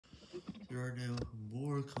There are now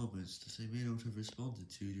more comments that I may not have responded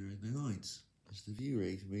to during the night, as the view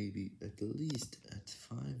rate may be at least at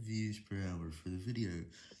 5 views per hour for the video.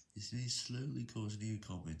 This may slowly cause new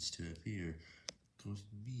comments to appear,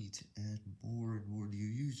 causing me to add more and more new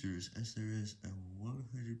users, as there is a 100%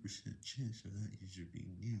 chance of that user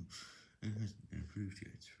being new and hasn't been approved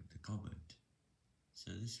yet from the comment.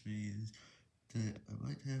 So this means that I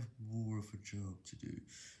might have more of a job to do,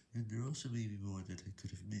 and there also may be more that I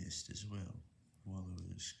could have missed as well while I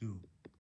was at school.